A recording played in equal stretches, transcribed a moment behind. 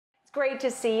Great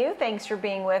to see you. Thanks for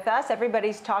being with us.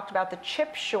 Everybody's talked about the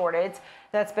chip shortage.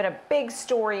 That's been a big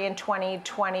story in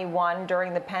 2021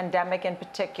 during the pandemic in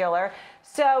particular.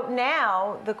 So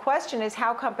now the question is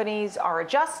how companies are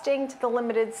adjusting to the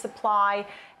limited supply.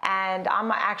 And I'm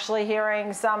actually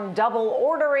hearing some double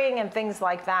ordering and things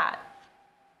like that.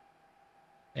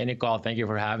 Hey, Nicole, thank you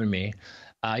for having me.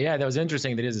 Yeah, that was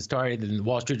interesting. There is a story in the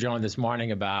Wall Street Journal this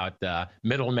morning about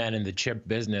middlemen in the chip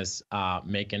business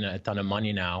making a ton of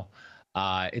money now.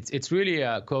 It's really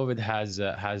COVID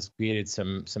has created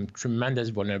some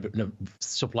tremendous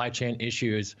supply chain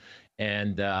issues,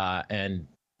 and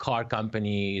car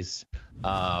companies,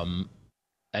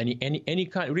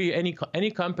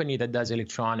 any company that does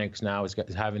electronics now is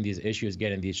having these issues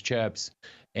getting these chips,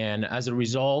 and as a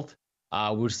result,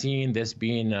 we're seeing this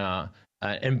being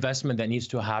investment that needs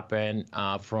to happen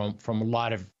from a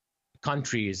lot of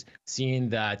countries, seeing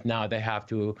that now they have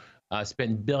to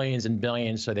spend billions and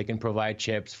billions so they can provide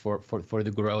chips for the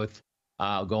growth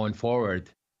going forward.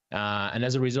 And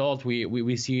as a result,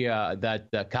 we see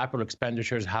that the capital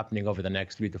expenditures happening over the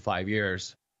next 3 to 5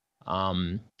 years.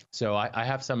 So I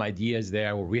have some ideas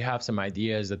there, or we have some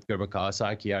ideas at Gerber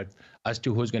Kawasaki as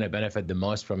to who's going to benefit the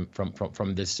most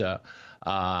from this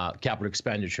capital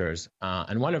expenditures.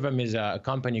 And one of them is a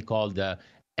company called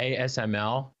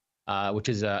ASML, which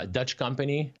is a Dutch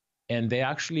company. And they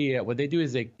actually, what they do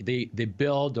is they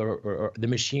build or the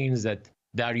machines that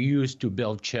are used to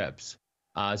build chips.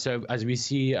 So as we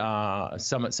see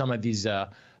some of these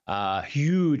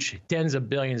huge tens of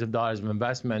billions of dollars of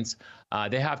investments,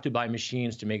 they have to buy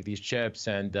machines to make these chips,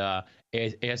 and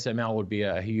ASML would be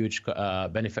a huge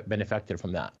benefactor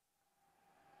from that.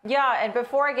 Yeah, and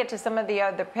before I get to some of the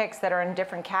other picks that are in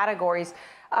different categories,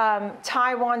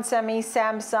 Taiwan Semi,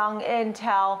 Samsung,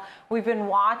 Intel, we've been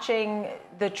watching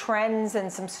the trends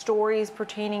and some stories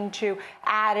pertaining to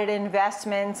added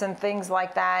investments and things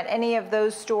like that. Any of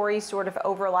those stories sort of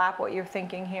overlap what you're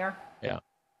thinking here? Yeah.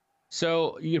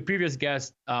 So your previous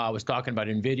guest was talking about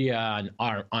NVIDIA and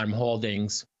ARM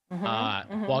Holdings,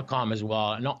 Qualcomm as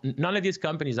well. None of these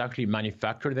companies actually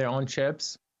manufacture their own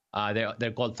chips.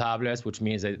 They're called fabless, which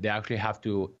means that they actually have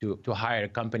to hire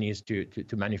companies to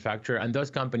manufacture. And those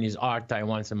companies are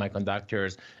Taiwan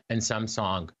Semiconductors and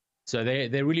Samsung. So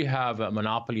they really have a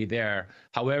monopoly there.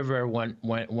 However, when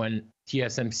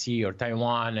TSMC or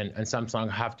Taiwan and Samsung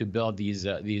have to build these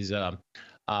large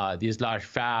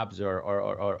fabs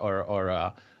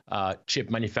or chip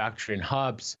manufacturing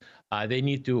hubs, they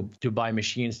need to buy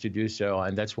machines to do so.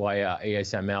 And that's why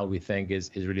ASML, we think,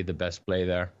 is really the best play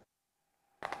there.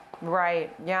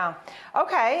 Right, yeah.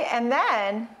 Okay, and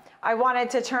then I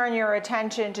wanted to turn your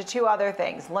attention to two other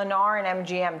things, Lennar and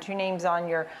MGM, two names on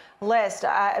your list.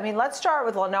 I mean, let's start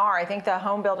with Lennar. I think the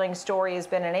home building story has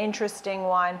been an interesting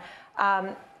one.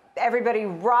 Everybody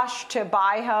rushed to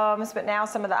buy homes, but now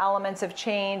some of the elements have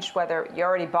changed, whether you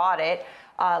already bought it.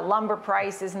 Lumber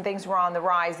prices and things were on the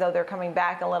rise, though they're coming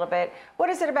back a little bit.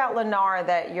 What is it about Lennar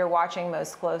that you're watching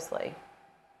most closely?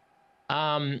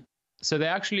 So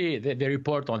they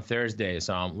report on Thursday,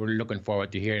 so we're looking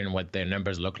forward to hearing what their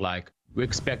numbers look like. We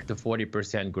expect a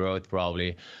 40% growth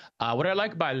probably. What I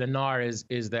like about Lennar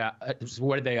is that it's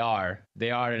where they are. They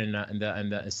are in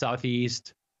the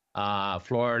southeast,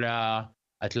 Florida,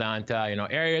 Atlanta,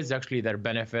 areas actually that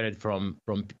benefited from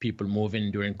people moving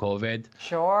during COVID.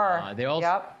 Sure. They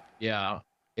also, yeah,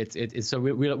 it's so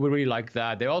we really like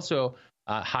that. They're also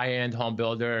a high-end home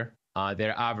builder.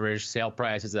 Their average sale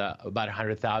price is about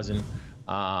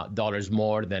 $100,000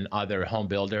 more than other home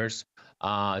builders.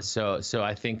 So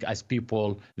I think as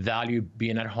people value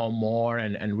being at home more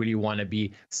and really want to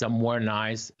be somewhere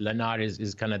nice, Lennar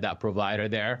is kind of that provider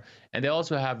there. And they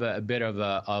also have a bit of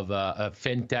a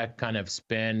fintech kind of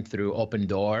spin through Open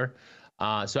Door.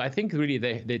 So I think really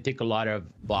they tick a lot of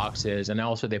boxes, and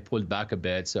also they pulled back a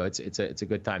bit. So it's a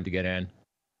good time to get in.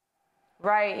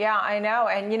 Right. Yeah, I know.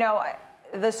 And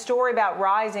the story about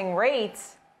rising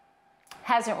rates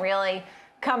hasn't really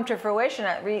come to fruition,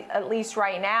 at least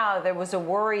right now. There was a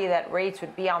worry that rates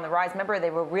would be on the rise. Remember, they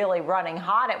were really running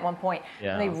hot at one point.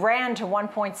 Yeah. And they ran to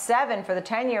 1.7 for the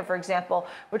 10-year, for example,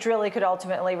 which really could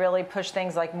ultimately really push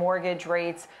things like mortgage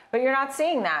rates. But you're not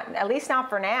seeing that, at least not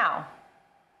for now.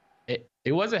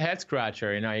 It was a head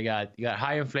scratcher. You got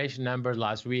high inflation numbers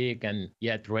last week, and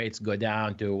yet rates go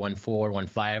down to 1.4,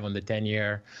 1.5 on the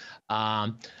 10-year.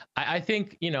 I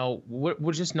think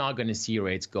we're just not going to see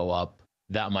rates go up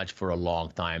that much for a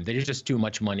long time. There's just too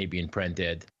much money being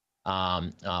printed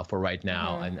for right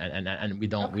now, and we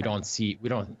don't see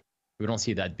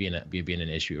that being an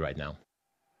issue right now.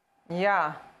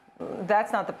 Yeah.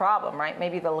 that's not the problem, right?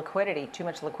 Maybe the liquidity, too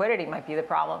much liquidity might be the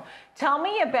problem. Tell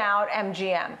me about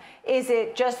MGM. Is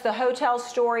it just the hotel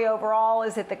story overall?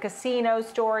 Is it the casino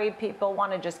story? People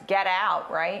want to just get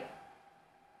out, right?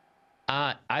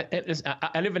 I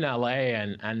live in LA,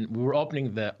 and we're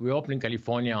opening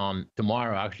California on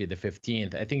tomorrow, actually the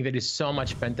 15th. I think there is so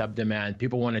much pent up demand.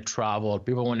 People want to travel.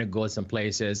 People want to go some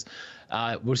places.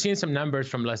 We're seeing some numbers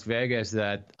from Las Vegas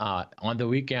that on the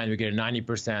weekend we get a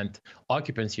 90%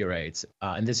 occupancy rates,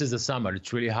 and this is the summer.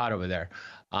 It's really hot over there.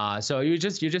 So you're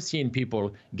just seeing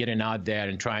people getting out there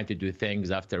and trying to do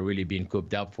things after really being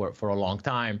cooped up for a long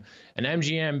time. And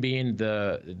MGM being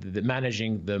the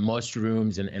managing the most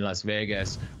rooms in Las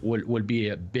Vegas will be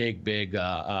a big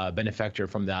benefactor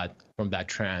from that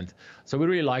trend. So we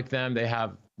really like them.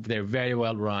 They're very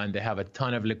well run. They have a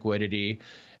ton of liquidity.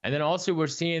 And then also we're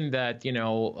seeing that, you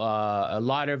know, a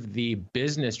lot of the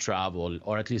business travel,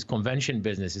 or at least convention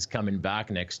business, is coming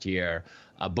back next year.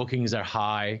 Bookings are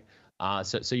high.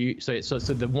 So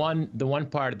the one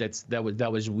part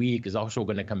that was weak is also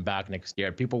going to come back next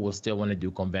year. People will still want to do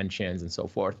conventions and so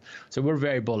forth. So we're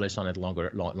very bullish on it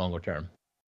longer term.